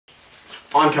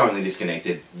I'm currently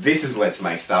disconnected. This is Let's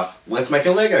Make Stuff. Let's make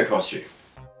a Lego costume.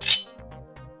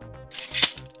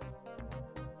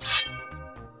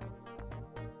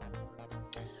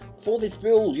 For this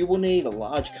build, you will need a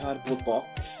large cardboard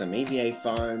box, some EVA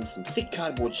foam, some thick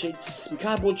cardboard sheets, some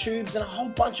cardboard tubes, and a whole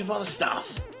bunch of other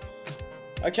stuff.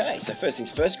 Okay, so first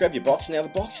things first, grab your box. Now the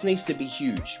box needs to be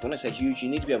huge. When I say huge, you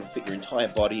need to be able to fit your entire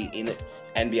body in it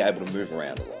and be able to move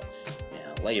around a lot.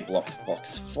 Now lay your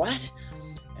box flat,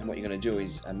 and what you're going to do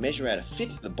is measure out a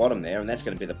fifth at the bottom there, and that's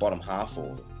going to be the bottom half,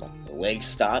 or the legs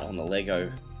start on the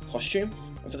Lego costume.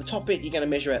 And for the top bit, you're going to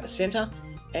measure out the center,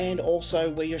 and also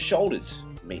where your shoulders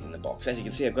meet in the box. As you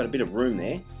can see, I've got a bit of room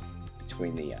there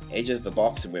between the edge of the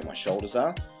box and where my shoulders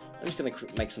are. I'm just going to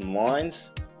make some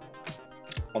lines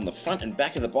on the front and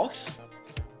back of the box,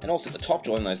 and also at the top,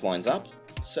 join those lines up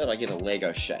so that I get a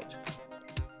Lego shape.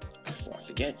 Before I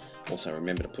forget, also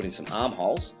remember to put in some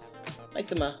armholes. Make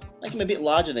them a bit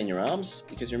larger than your arms,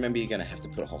 because remember you're going to have to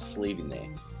put a whole sleeve in there.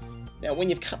 Now when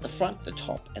you've cut the front, the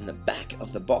top and the back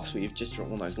of the box where you've just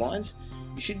drawn those lines,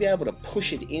 you should be able to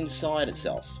push it inside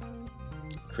itself,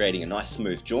 creating a nice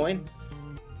smooth join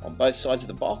on both sides of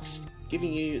the box,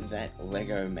 giving you that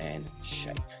Lego man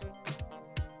shape.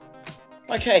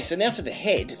 Okay, so now for the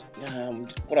head,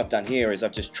 what I've done here is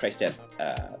I've just traced out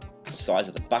the size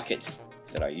of the bucket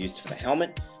that I used for the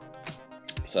helmet,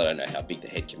 so I don't know how big the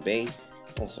head can be.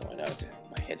 Also, I know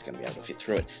my head's going to be able to fit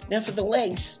through it. Now for the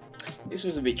legs, this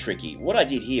was a bit tricky. What I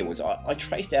did here was I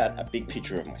traced out a big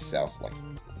picture of myself, like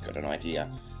I've got an idea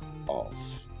of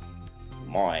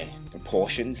my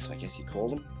proportions, I guess you call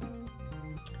them,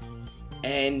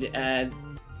 and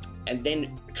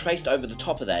then traced over the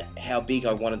top of that how big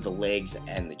I wanted the legs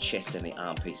and the chest and the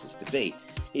arm pieces to be.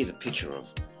 Here's a picture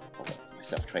of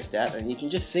myself traced out, and you can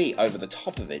just see over the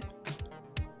top of it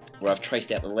where I've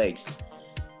traced out the legs.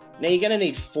 Now you're going to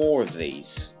need 4 of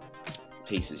these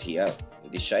pieces here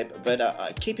in this shape,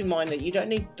 but keep in mind that you don't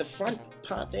need the front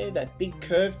part there, that big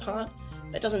curved part.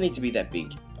 That doesn't need to be that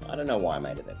big. I don't know why I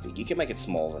made it that big. You can make it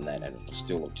smaller than that and it'll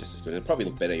still look just as good. It'll probably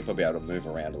look better. You'll probably be able to move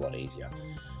around a lot easier.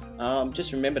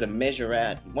 Just remember to measure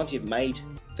out, once you've made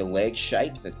the leg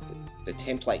shape, the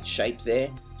template shape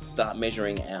there, start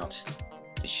measuring out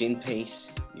the shin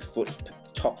piece, your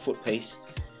top foot piece,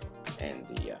 and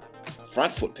the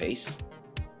front foot piece.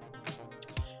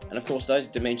 And of course those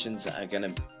dimensions are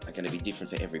going to be different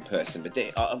for every person, but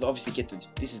obviously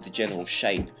this is the general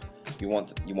shape you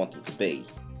want them to be.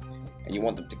 And you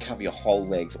want them to cover your whole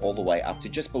legs all the way up to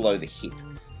just below the hip,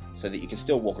 so that you can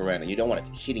still walk around, and you don't want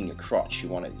it hitting your crotch. You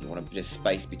want a bit of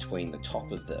space between the top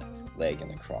of the leg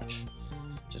and the crotch,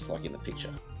 just like in the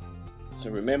picture. So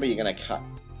remember, you're going to cut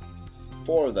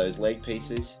 4 of those leg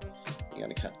pieces. You're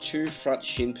going to cut 2 front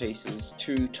shin pieces,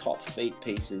 2 top feet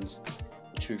pieces,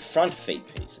 2 front feet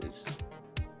pieces.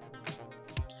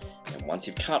 And once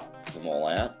you've cut them all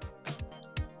out,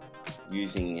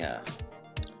 using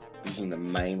the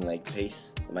main leg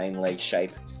piece, the main leg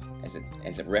shape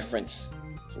as a reference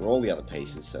for all the other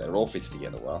pieces, so that it all fits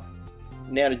together well.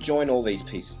 Now to join all these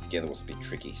pieces together was a bit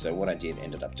tricky, so what I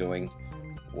ended up doing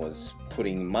was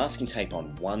putting masking tape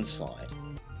on one side,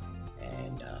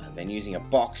 and then using a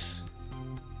box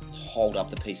to hold up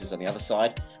the pieces on the other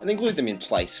side, and then glued them in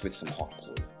place with some hot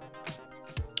glue.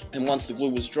 And once the glue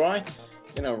was dry,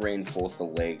 then I reinforced the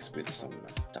legs with some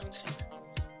duct tape.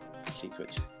 Keep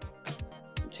it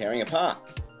from tearing apart.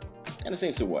 And it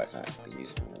seems to work. I've been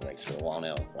using the legs for a while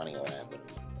now, running around.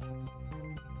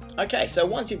 Okay, so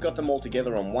once you've got them all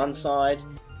together on one side,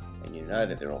 and you know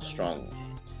that they're all strong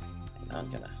and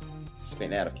aren't going to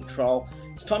spin out of control,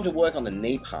 it's time to work on the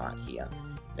knee part here.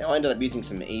 Now I ended up using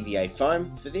some EVA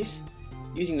foam for this,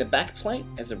 using the back plate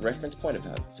as a reference point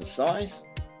for size.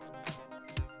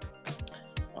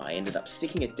 I ended up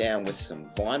sticking it down with some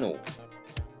vinyl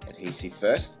adhesive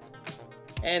first,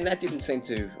 and that didn't seem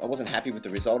to, I wasn't happy with the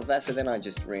result of that, so then I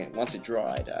just, once it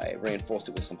dried, I reinforced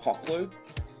it with some hot glue,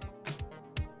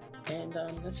 and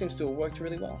that seems to have worked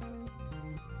really well.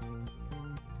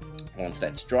 Once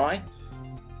that's dry,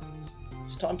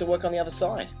 it's time to work on the other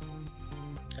side.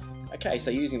 Okay, so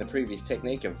using the previous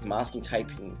technique of masking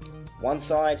taping one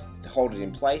side to hold it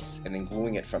in place, and then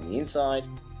gluing it from the inside,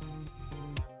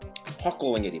 hot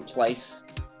gluing it in place,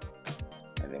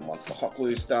 and then once the hot glue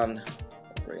is done,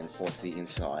 I'll reinforce the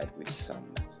inside with some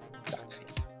duct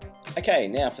tape. Okay,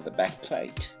 now for the back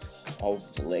plate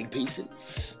of the leg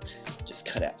pieces. Just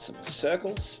cut out some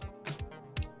circles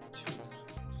to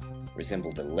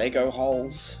resemble the Lego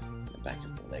holes in the back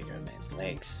of the Lego man's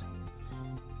legs.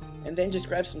 And then just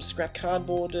grab some scrap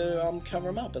cardboard to cover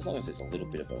them up. As long as there's a little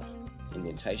bit of a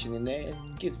indentation in there, it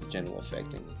gives the general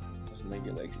effect and doesn't leave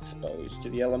your legs exposed to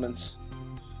the elements.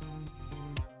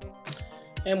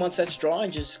 And once that's dry,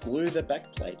 just glue the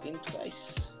back plate in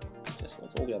place, just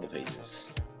like all the other pieces.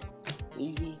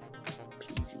 Easy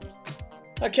peasy.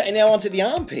 Okay, now onto the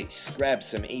arm piece. Grab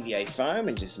some EVA foam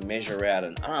and just measure out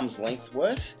an arm's length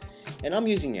worth. And I'm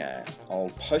using an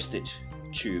old post-it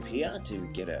tube here to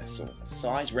get a sort of a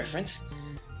size reference.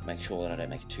 Make sure that I don't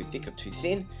make it too thick or too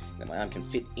thin, that my arm can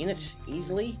fit in it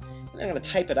easily. And then I'm going to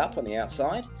tape it up on the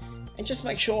outside and just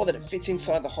make sure that it fits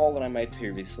inside the hole that I made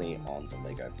previously on the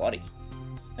Lego body.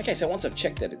 Okay, so once I've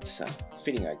checked that it's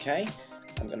fitting okay,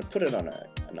 I'm going to put it on a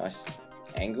nice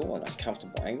angle, a nice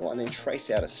comfortable angle, and then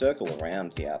trace out a circle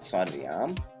around the outside of the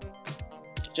arm,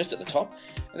 just at the top.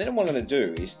 And then what I'm going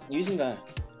to do is, using the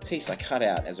piece I cut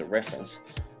out as a reference,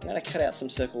 I'm going to cut out some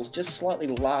circles just slightly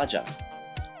larger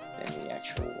than the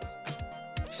actual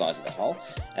size of the hole.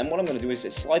 And what I'm going to do is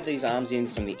slide these arms in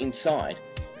from the inside.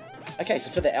 Okay,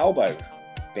 so for the elbow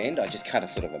bend, I just cut a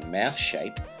sort of a mouth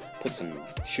shape, put some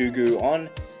shoe goo on,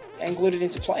 and glued it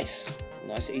into place.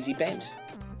 Nice easy bend.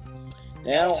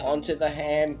 Now onto the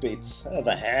hand bits. Oh,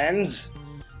 the hands.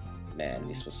 Man,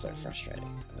 this was so frustrating,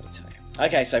 I've got to tell you.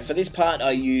 Okay, so for this part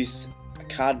I used a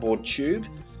cardboard tube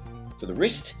for the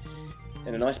wrist,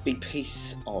 and a nice big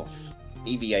piece of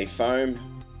EVA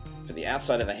foam for the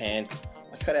outside of the hand.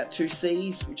 I cut out two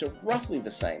C's, which are roughly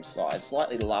the same size,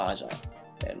 slightly larger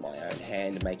than my own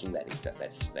hand, making that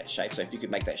shape. So if you could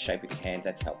make that shape with your hand,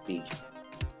 that's how big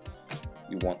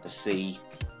you want the C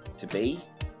to be.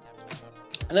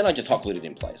 And then I just hot glued it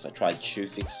in place. I tried Shoe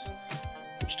Fix,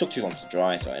 which took too long to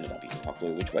dry, so I ended up using hot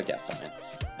glue, which worked out fine.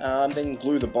 Then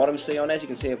glue the bottom C on. As you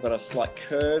can see, I've got a slight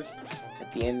curve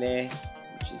at the end there,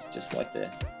 which is just like the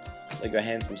Lego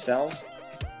hands themselves.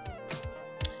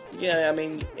 Yeah, I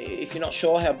mean, if you're not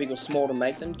sure how big or small to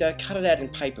make them, go cut it out in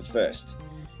paper first.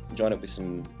 And join it with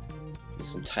some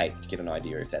tape to get an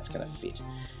idea if that's going to fit.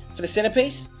 For the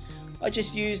centerpiece, I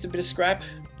just used a bit of scrap,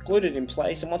 glued it in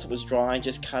place, and once it was dry,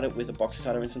 just cut it with a box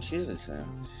cutter and some scissors.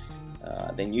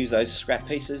 Then use those scrap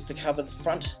pieces to cover the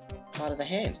front part of the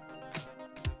hand.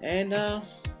 And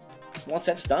once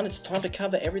that's done, it's time to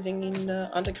cover everything in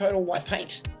undercoat or white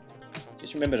paint.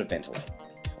 Just remember to ventilate,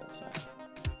 because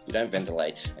if you don't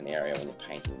ventilate an area when you're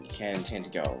painting, you can tend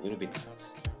to go a little bit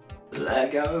nuts.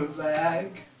 Lego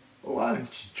bag,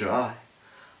 won't you dry?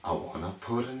 I wanna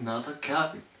put another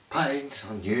coat of paint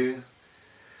on you.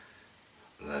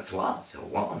 That's what I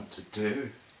want to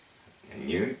do. And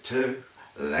you too,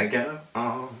 Lego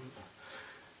on.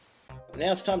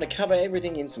 Now it's time to cover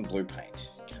everything in some blue paint.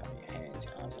 Cover your hands,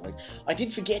 your arms and legs. I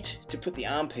did forget to put the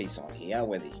arm piece on here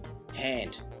where the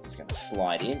hand is going to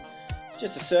slide in. It's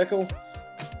just a circle.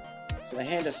 For the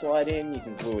hand to slide in, you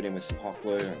can glue it in with some hot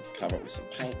glue and cover it with some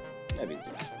paint. No big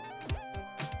deal.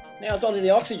 Now it's onto the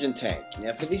oxygen tank.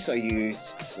 Now for this I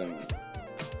used some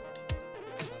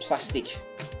plastic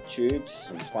tubes,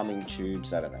 some plumbing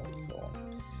tubes, I don't know what you call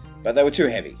them. But they were too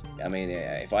heavy. I mean,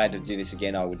 if I had to do this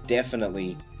again, I would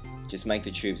definitely just make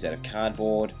the tubes out of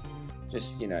cardboard.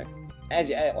 Just, you know,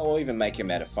 or even make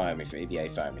them out of foam, EVA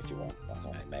foam if you want.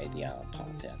 Like I made the arm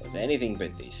parts out of anything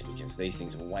but this, because these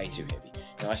things are way too heavy.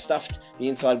 Now I stuffed the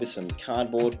inside with some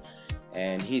cardboard,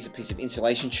 and here's a piece of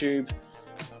insulation tube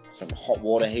from a hot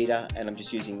water heater, and I'm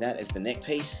just using that as the neck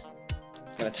piece.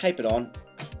 I'm going to tape it on.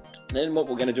 Then what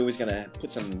we're going to do is going to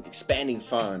put some expanding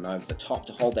foam over the top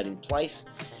to hold that in place,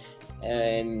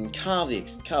 and carve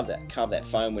that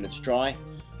foam when it's dry,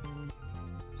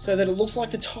 so that it looks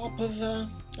like the top of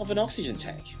an oxygen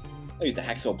tank. I used a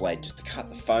hacksaw blade just to cut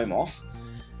the foam off,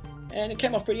 and it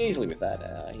came off pretty easily with that.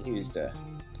 I used a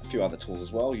few other tools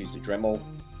as well. I used a Dremel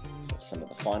for some of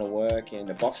the final work, and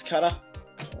a box cutter,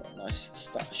 a nice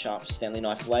sharp Stanley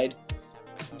knife blade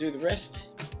to do the rest.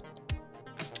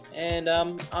 And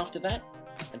after that,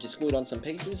 I just glued on some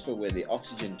pieces for where the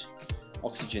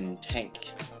oxygen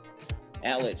tank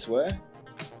outlets were,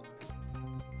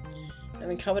 and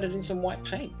then covered it in some white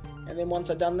paint. And then once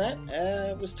I'd done that,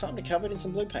 it was time to cover it in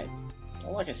some blue paint.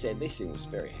 Well, like I said, this thing was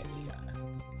very heavy.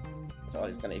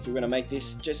 If you're going to make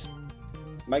this, just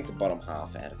make the bottom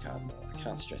half out of cardboard. I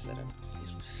can't stress that enough.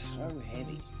 This was so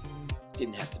heavy.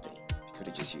 Didn't have to be. I could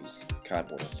have just used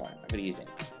cardboard or foam. I could have used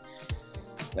anything.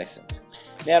 Lesson.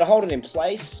 Now to hold it in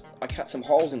place, I cut some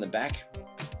holes in the back,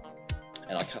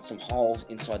 and I cut some holes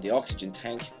inside the oxygen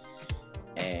tank,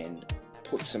 and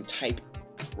put some tape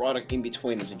right in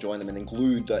between them to join them, and then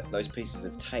glued those pieces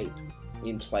of tape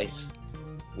in place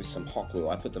with some hot glue.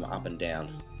 I put them up and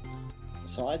down the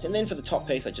sides, and then for the top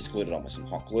piece I just glued it on with some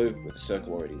hot glue where the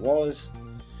circle already was,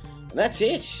 and that's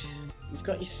it. You've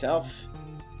got yourself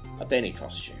a Benny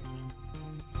costume.